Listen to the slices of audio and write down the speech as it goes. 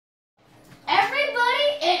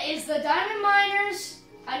is the Diamond Miners.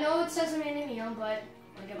 I know it says I'm in Neon, but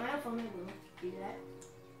I'll get my own phone. I will do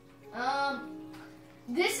that.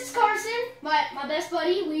 This is Karson, my best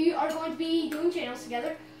buddy. We are going to be doing channels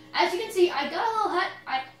together. As you can see, I got a little hut.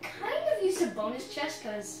 I kind of used a bonus chest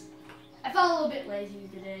because I felt a little bit lazy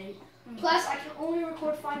today. Plus, I can only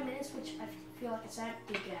record 5 minutes, which I feel like it's sad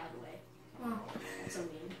to get out of the way. Oh, that's so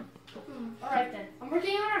mean. Alright then. I'm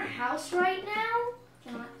working on our house right now.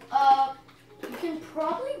 You can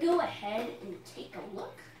probably go ahead and take a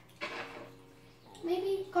look.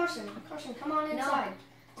 Maybe Karson, come on inside.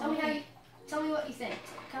 No. Tell me what you think.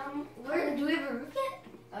 Come. Do we have a roof yet?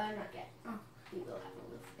 Not yet. Oh, we will have a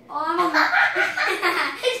roof. Oh,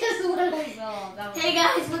 it just literally fell off. Hey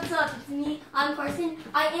guys, what's up? It's me. I'm Karson.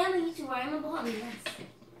 I am a YouTuber. I'm a blogger. Yes.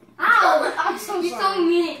 Ow! I'm so sorry. You're so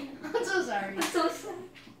mean. I'm so sorry. I'm so sorry.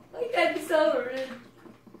 Why you gotta be so rude?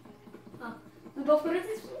 We both go to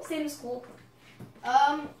the same school.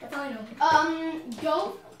 That's all I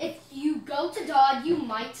know. If you go to Dodd, you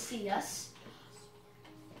might see us.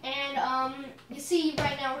 And, you see,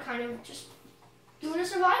 right now we're kind of just doing a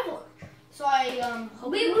survival. So I,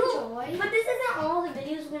 hope you enjoy. But this isn't all the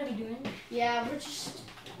videos we're gonna be doing. Yeah, this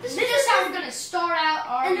is just how we're gonna start out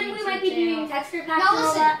our And then we might be doing texture packs now and all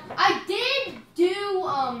listen, that. I did do,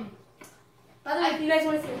 by the way, if you guys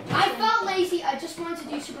want to see it. I felt lazy. I just wanted to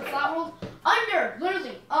do Super Flat World. Under,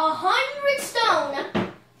 literally, 100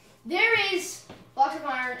 stone, there is blocks of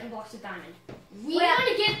iron and blocks of diamond. We want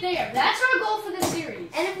to get there. That's our goal for this series.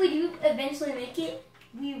 And if we do eventually make it,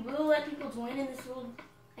 we will let people join in this world,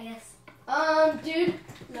 I guess. Dude.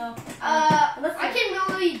 No. I can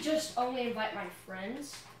really just only invite my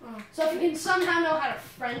friends. So if you can somehow know how to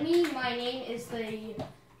friend me, my name is the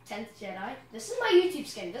 10th Jedi. This is my YouTube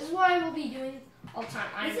skin. This is what I will be doing all the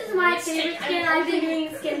time. This is my favorite skin. I've been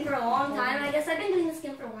doing the skin for a long time. I guess I've been doing the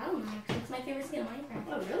skin for a while now. It's my favorite skin in Minecraft.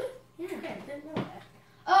 Oh, really? Yeah. Okay, I didn't know that.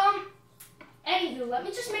 Anywho, let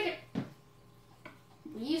me just make it.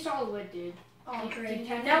 We used all the wood, dude. Oh, great.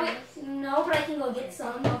 No, no, but I can go get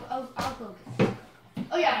some. I'll go get some.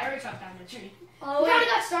 Oh, yeah, I already chopped down the tree. Oh, we kind of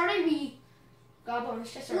got started. We got a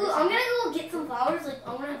bonus chest. Ooh, I'm gonna go get some flowers. Like,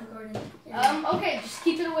 I wanna have a garden. Yeah. Okay, just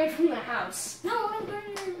keep it away from the house. No, I'm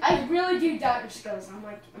gardening. I really do doubt your skills.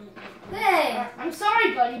 Hey! I'm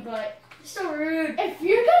sorry, buddy, but You're so rude. if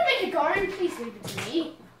you're gonna make a garden, please leave it to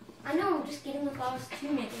me. I know, I'm just getting the flowers to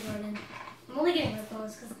make a garden. I'm only getting red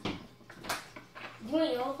flowers because. Do you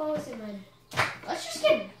want yellow flowers or red? Let's just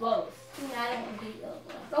get both. Yeah, I don't want to get yellow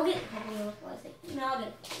flowers. I'll get a couple yellow flowers. No, I'll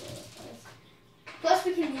get yellow flowers. Plus,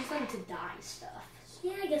 we can use them to dye stuff.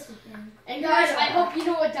 Yeah, I guess we can. And guys, I hope you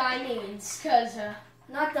know what dye means, because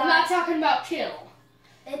not dye. I'm not talking about kill.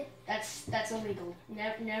 That's illegal.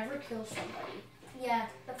 Never kill somebody. Yeah,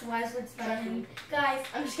 that's wise words for him. Guys.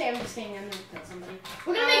 I'm just kidding. I'm gonna kill somebody.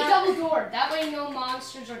 We're gonna make double door. That way no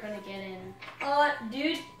monsters are gonna get in.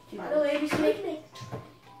 Dude. By the way, we should make it.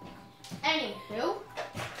 Anywho,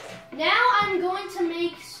 now I'm going to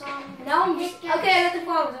make some. Now I'm just, okay, I got the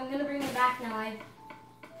flowers. I'm gonna bring them back now. I have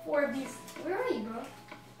 4 of these. Where are you, bro?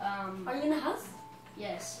 Are you in the house?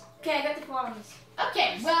 Yes. Okay, I got the flowers.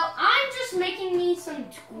 Okay, well, I'm just making me some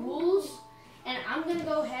tools, and I'm gonna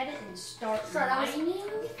go ahead and start mining.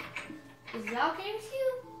 Is that okay with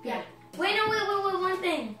you? Yeah. Wait, no, wait, one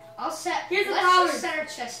thing. Here's the flowers. Let's just set our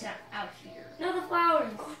chest out here. No, the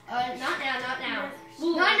flowers. Not now.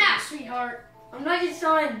 Not now, sweetheart. I'm not your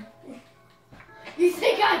son. You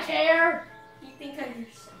think I care? You think I'm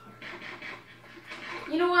your son?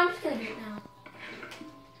 You know what? I'm just gonna do it now.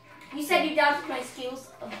 You said you doubted my skills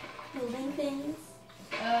of building things.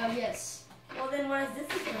 Yes. Well, then what is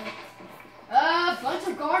this about? A bunch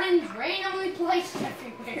of gardens randomly placed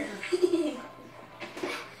everywhere.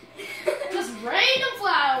 Just random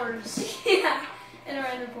flowers. Yeah. And a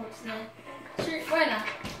random torch then. Sure, why not?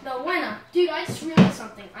 No, why not? Dude, I just realized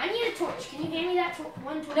something. I need a torch. Can you hand me that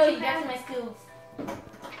one torch? No, you got my skills.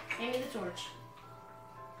 Hand me the torch.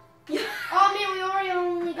 Oh man, we already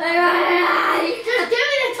only got Just give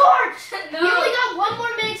me the torch! No. You only got 1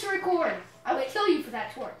 more minute to record. I will kill you for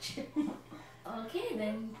that torch. Okay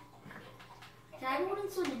then. Can I have one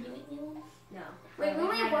until you do it, Neil? No. Wait, we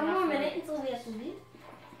only have 1 more minute until we have to leave?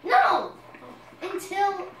 No!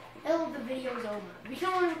 Until the video is over. We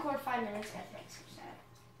can only record 5 minutes. That makes me sad.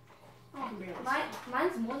 Oh,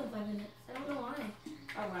 mine's more than 5 minutes. I don't know why.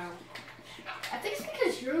 Oh wow. I think it's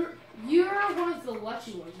because you're one of the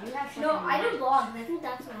lucky ones. You have no, I do vlogs. I think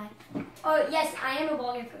that's why. Oh yes, I am a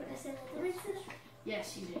blogger. I said that.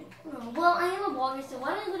 Yes, you did. Oh, well, I am a blogger, so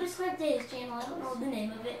why don't you go subscribe to his channel? I don't know the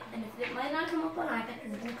name of it, and if it might not come up on iPad,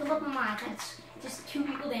 because it didn't come up on my iPad. It's just 2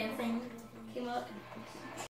 people dancing. Came up.